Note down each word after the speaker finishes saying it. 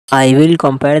I will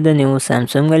compare the new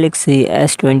Samsung Galaxy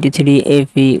S23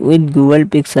 FE with Google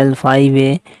Pixel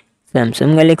 5a.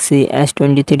 Samsung Galaxy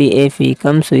S23 FE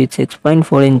comes with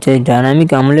 6.4 inches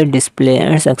dynamic AMOLED display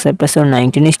and success ratio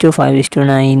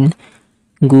 19:5:9.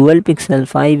 Google Pixel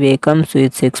 5a comes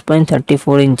with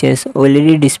 6.34 inches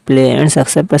OLED display and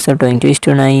success ratio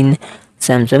 20:9.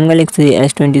 Samsung Galaxy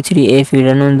S23 FE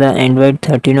run on the Android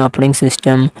 13 operating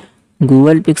system.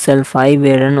 Google Pixel 5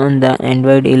 run on the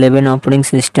Android 11 operating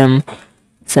system.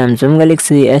 Samsung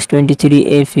Galaxy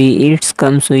S23 FE it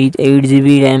comes with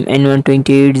 8GB RAM and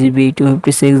 128GB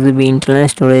 256GB internal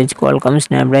storage, Qualcomm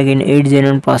Snapdragon 8 Gen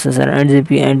 1 processor and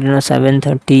GPU Adreno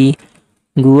 730.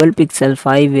 Google Pixel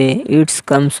 5a it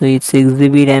comes with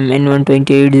 6GB RAM and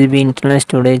 128GB internal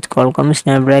storage, Qualcomm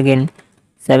Snapdragon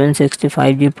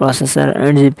 765G processor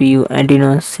and GPU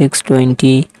Adreno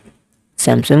 620.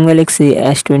 Samsung Galaxy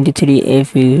S23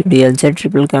 FE real set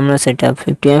triple camera setup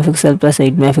 50MP plus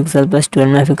 8MP plus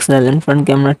 12MP and front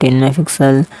camera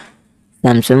 10MP.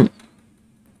 Samsung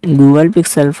Google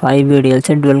Pixel 5 real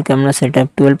set dual camera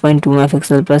setup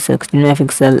 12.2MP plus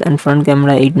 16MP and front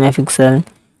camera 8MP.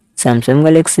 Samsung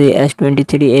Galaxy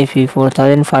S23 FE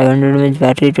 4500mAh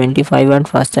battery 25W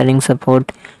fast charging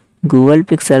support. Google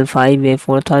Pixel 5a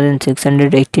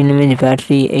 4618mAh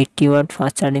battery 80W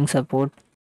fast charging support.